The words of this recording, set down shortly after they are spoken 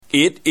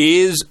It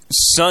is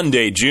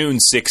Sunday, June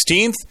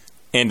 16th,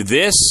 and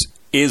this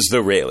is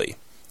The Raley.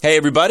 Hey,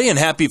 everybody, and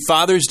happy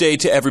Father's Day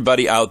to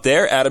everybody out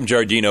there. Adam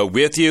Giardino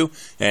with you,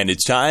 and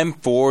it's time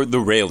for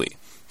The Raley.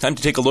 Time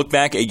to take a look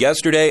back at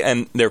yesterday,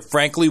 and there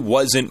frankly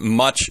wasn't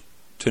much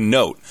to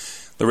note.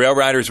 The Rail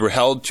Riders were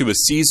held to a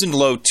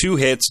season-low 2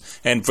 hits,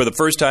 and for the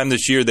first time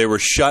this year, they were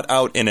shut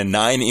out in a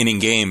 9-inning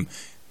game.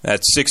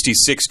 That's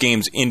 66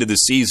 games into the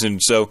season,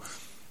 so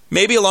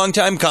maybe a long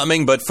time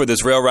coming, but for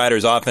this Rail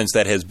Riders offense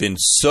that has been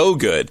so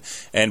good,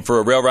 and for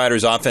a Rail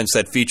Riders offense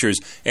that features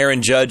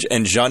Aaron Judge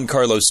and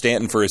Giancarlo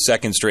Stanton for a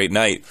second straight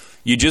night,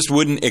 you just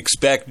wouldn't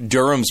expect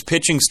Durham's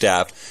pitching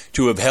staff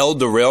to have held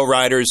the Rail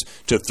Riders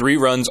to 3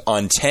 runs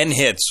on 10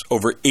 hits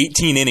over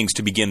 18 innings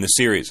to begin the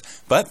series.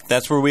 But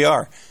that's where we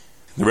are.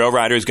 The Rail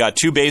Riders got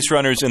 2 base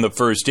runners in the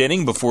first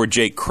inning before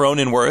Jake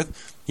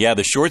Cronenworth. Yeah,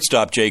 the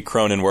shortstop Jake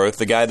Cronenworth,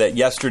 the guy that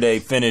yesterday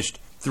finished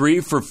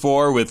 3 for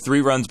 4 with 3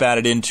 runs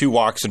batted in, 2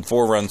 walks, and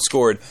 4 runs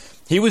scored.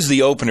 He was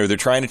the opener. They're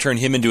trying to turn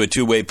him into a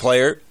two-way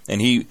player,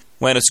 and he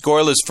went a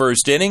scoreless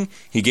first inning.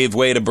 He gave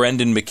way to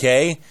Brendan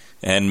McKay,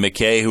 and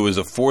McKay, who was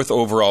a 4th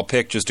overall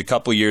pick just a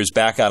couple years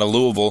back out of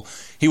Louisville,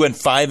 he went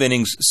 5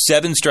 innings,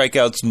 7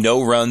 strikeouts,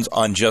 no runs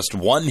on just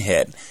 1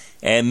 hit.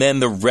 And then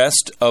the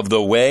rest of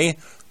the way,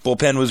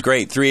 bullpen was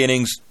great. 3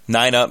 innings,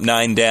 9 up,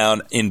 9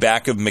 down in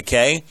back of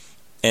McKay,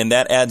 and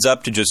that adds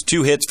up to just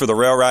 2 hits for the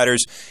Rail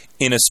Riders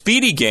in a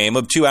speedy game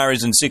of 2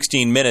 hours and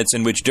 16 minutes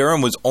in which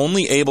Durham was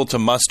only able to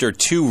muster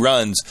 2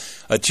 runs,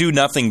 a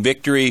 2-0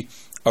 victory,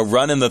 a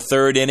run in the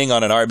 3rd inning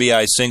on an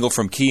RBI single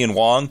from Kean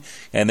Wong,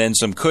 and then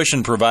some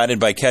cushion provided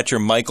by catcher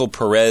Michael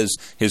Perez.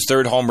 His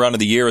 3rd home run of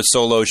the year, a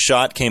solo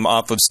shot, came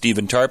off of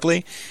Stephen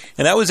Tarpley,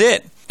 and that was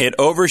it. It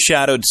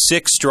overshadowed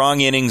 6 strong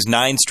innings,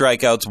 9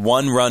 strikeouts,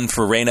 1 run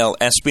for Raynel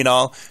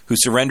Espinal, who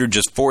surrendered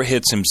just 4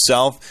 hits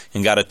himself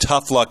and got a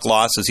tough luck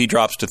loss as he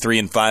drops to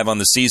 3-5 on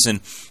the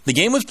season. The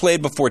game was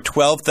played before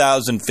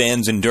 12,000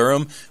 fans in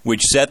Durham,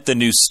 which set the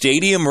new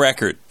stadium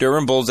record.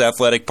 Durham Bulls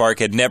Athletic Park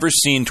had never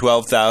seen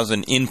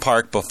 12,000 in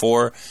park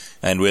before,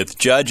 and with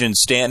Judge and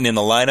Stanton in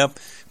the lineup,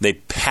 they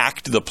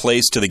packed the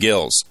place to the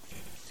gills.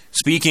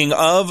 Speaking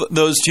of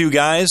those 2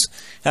 guys,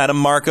 Adam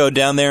Marco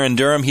down there in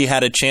Durham, he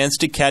had a chance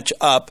to catch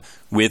up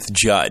with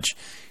Judge.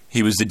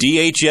 He was the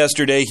DH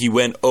yesterday. He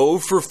went 0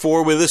 for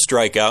 4 with a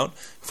strikeout,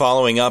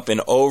 following up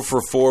an 0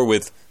 for 4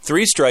 with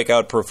 3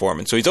 strikeout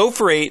performance. So he's 0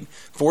 for 8,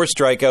 4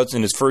 strikeouts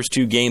in his first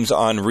 2 games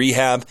on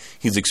rehab.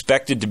 He's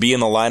expected to be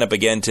in the lineup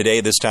again today,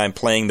 this time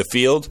playing the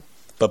field.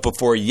 But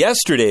before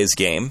yesterday's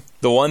game,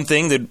 the one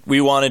thing that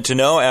we wanted to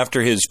know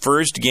after his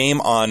first game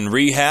on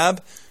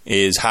rehab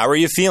is, how are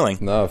you feeling?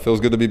 No, it feels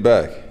good to be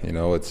back.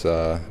 It's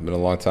been a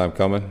long time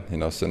coming,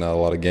 sitting out a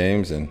lot of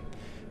games, and,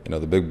 the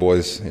big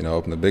boys,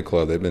 up in the big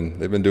club, they've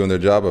been doing their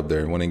job up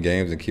there, winning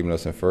games and keeping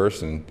us in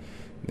first, and,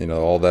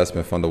 all that's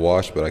been fun to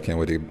watch, but I can't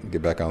wait to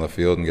get back on the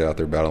field and get out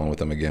there battling with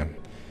them again.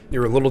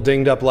 You were a little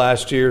dinged up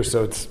last year,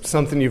 so it's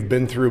something you've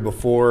been through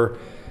before.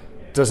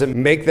 Does it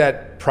make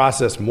that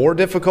process more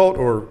difficult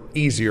or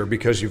easier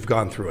because you've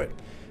gone through it?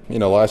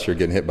 Last year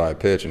getting hit by a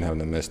pitch and having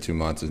to miss 2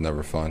 months is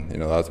never fun.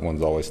 That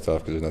one's always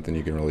tough because there's nothing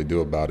you can really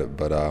do about it.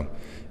 But,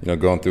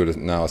 going through it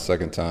now a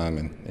second time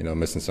and,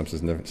 missing some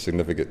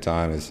significant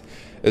time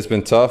it's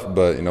been tough.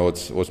 But,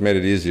 what's made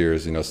it easier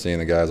is, seeing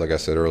the guys, like I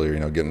said earlier,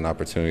 getting an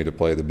opportunity to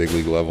play at the big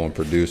league level and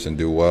produce and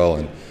do well.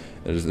 And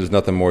there's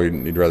nothing more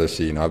you'd rather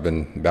see. I've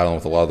been battling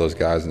with a lot of those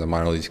guys in the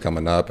minor leagues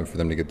coming up, and for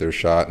them to get their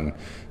shot and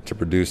to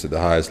produce at the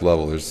highest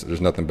level,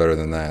 there's nothing better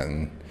than that.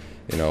 And,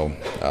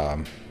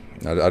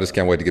 I just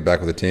can't wait to get back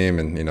with the team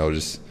and,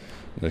 just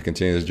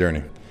continue this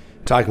journey.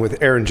 Talking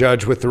with Aaron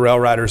Judge with the Rail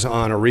Riders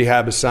on a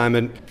rehab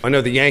assignment. I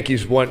know the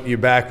Yankees want you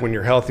back when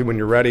you're healthy, when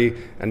you're ready,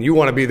 and you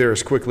want to be there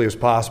as quickly as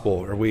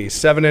possible. Are we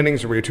 7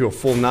 innings? Are we to a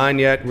full 9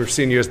 yet? We're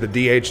seeing you as the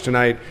DH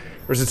tonight.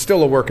 Or is it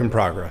still a work in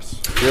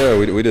progress? Yeah,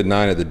 we did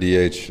 9 at the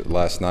DH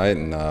last night,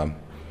 and,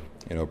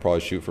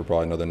 probably shoot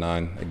for another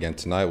 9 again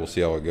tonight. We'll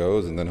see how it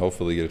goes, and then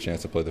hopefully get a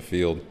chance to play the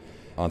field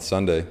on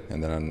Sunday.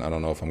 And then I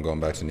don't know if I'm going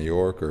back to New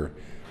York or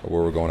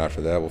where we're going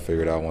after that. We'll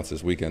figure it out once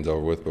this weekend's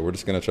over with. But we're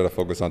just going to try to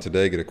focus on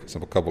today, get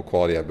a couple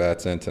quality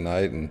at-bats in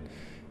tonight,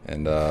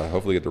 and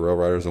hopefully get the Rail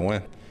Riders a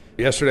win.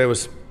 Yesterday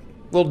was a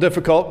little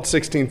difficult,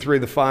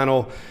 16-3 the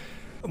final.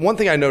 One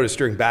thing I noticed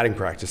during batting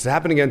practice, it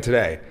happened again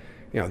today.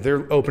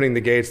 They're opening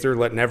the gates. They're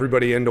letting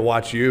everybody in to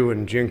watch you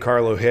and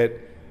Giancarlo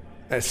hit.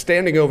 A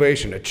standing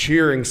ovation, a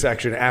cheering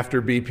section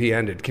after BP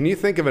ended. Can you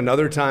think of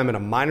another time in a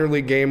minor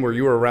league game where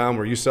you were around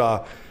where you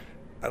saw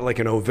like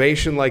an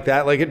ovation like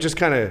that? Like, it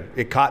just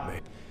it caught me.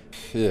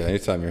 Yeah,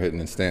 anytime you're hitting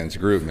in Stanton's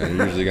group, man,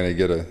 you're usually going to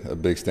get a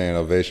big standing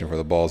ovation for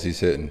the balls he's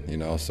hitting,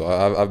 So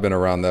I've been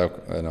around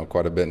that,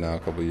 quite a bit now, a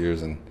couple of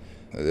years, and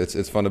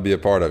it's fun to be a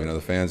part of.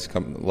 The fans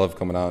love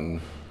coming out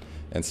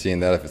and seeing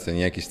that, if it's in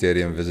Yankee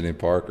Stadium, visiting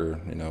park, or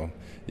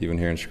even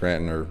here in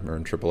Scranton or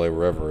in AAA,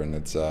 wherever. And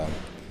it's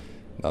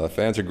the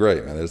fans are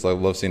great, man. They just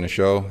love seeing a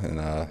show, and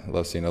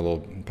love seeing a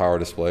little power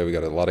display. We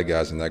got a lot of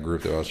guys in that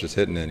group that I was just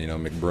hitting in,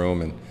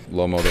 McBroom and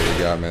Lomo that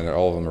we got, man.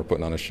 All of them are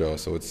putting on a show,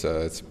 so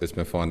it's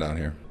been fun down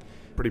here.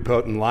 Pretty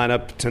potent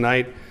lineup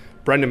tonight.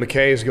 Brendan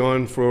McKay is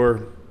going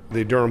for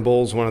the Durham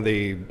Bulls, one of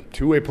the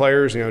two-way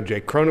players.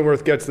 Jake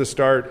Cronenworth gets the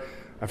start.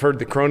 I've heard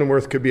that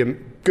Cronenworth could be a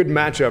good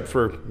matchup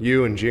for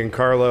you and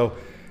Giancarlo.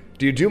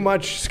 Do you do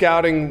much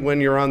scouting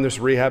when you're on this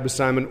rehab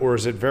assignment, or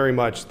is it very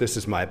much, this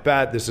is my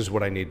bat, this is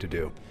what I need to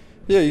do?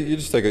 Yeah, you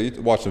just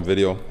you watch some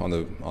video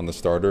on the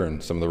starter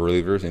and some of the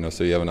relievers,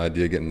 so you have an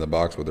idea getting in the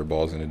box what their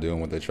ball's going to do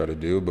and what they try to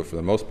do. But for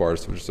the most part,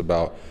 it's just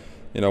about,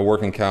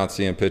 working count,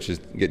 seeing pitches,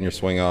 getting your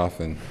swing off,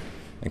 and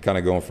kind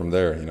of going from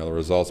there. The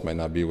results might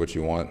not be what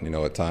you want,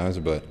 at times,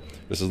 but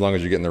just as long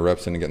as you're getting the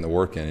reps in and getting the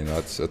work in,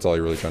 that's all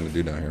you're really trying to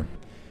do down here.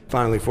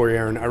 Finally for you,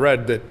 Aaron, I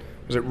read that,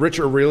 was it Rich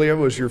Aurelia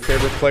was your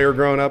favorite player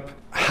growing up?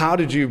 How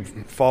did you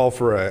fall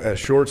for a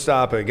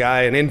shortstop, a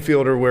guy, an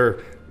infielder where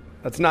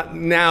that's not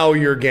now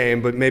your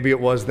game, but maybe it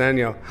was then?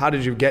 How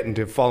did you get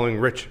into following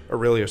Rich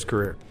Aurelia's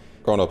career?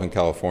 Growing up in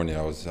California,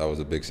 I was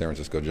a big San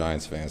Francisco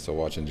Giants fan, so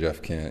watching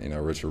Jeff Kent,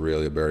 Rich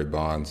Aurelia, Barry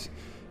Bonds,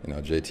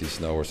 JT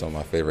Snow were some of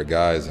my favorite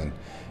guys, and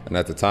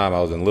at the time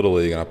I was in Little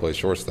League and I played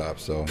shortstop,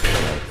 so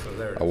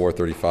I wore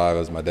 35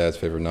 as my dad's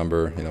favorite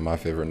number, my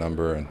favorite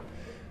number, and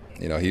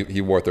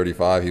he wore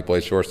 35, he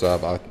played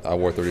shortstop, I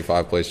wore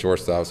 35, played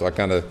shortstop, so I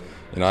kind of,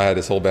 I had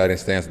this whole batting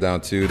stance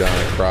down in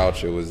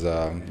crouch. It was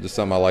just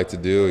something I liked to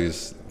do.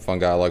 He's a fun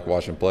guy I liked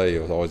watching play. He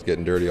was always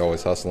getting dirty,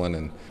 always hustling,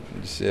 and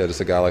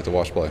just a guy I like to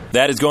watch play.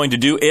 That is going to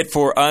do it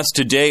for us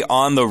today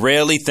on the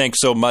Rally. Thanks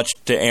so much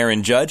to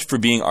Aaron Judge for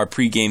being our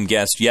pregame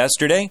guest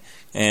yesterday,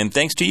 and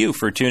thanks to you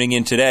for tuning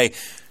in today.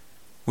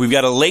 We've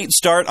got a late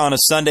start on a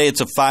Sunday.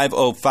 It's a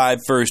 5:05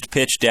 first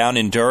pitch down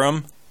in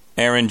Durham.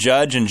 Aaron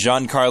Judge and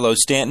Giancarlo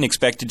Stanton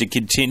expected to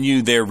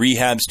continue their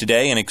rehabs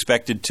today and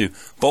expected to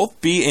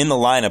both be in the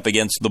lineup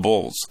against the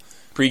Bulls.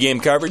 Pre-game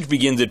coverage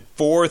begins at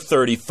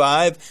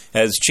 4:35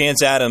 as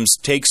Chance Adams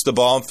takes the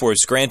ball for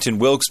Scranton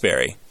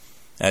Wilkes-Barre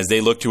as they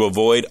look to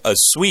avoid a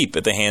sweep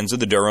at the hands of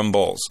the Durham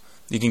Bulls.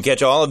 You can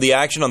catch all of the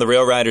action on the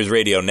Rail Riders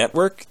Radio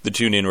Network, the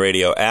TuneIn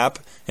Radio app,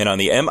 and on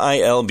the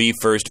MILB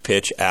First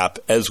Pitch app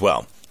as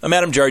well. I'm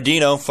Adam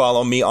Giardino.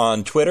 Follow me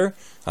on Twitter.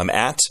 I'm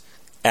at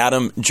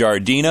Adam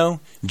Giardino,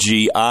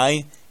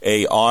 Giardino.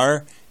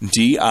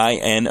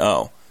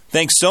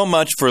 Thanks so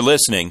much for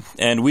listening,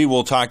 and we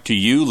will talk to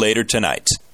you later tonight.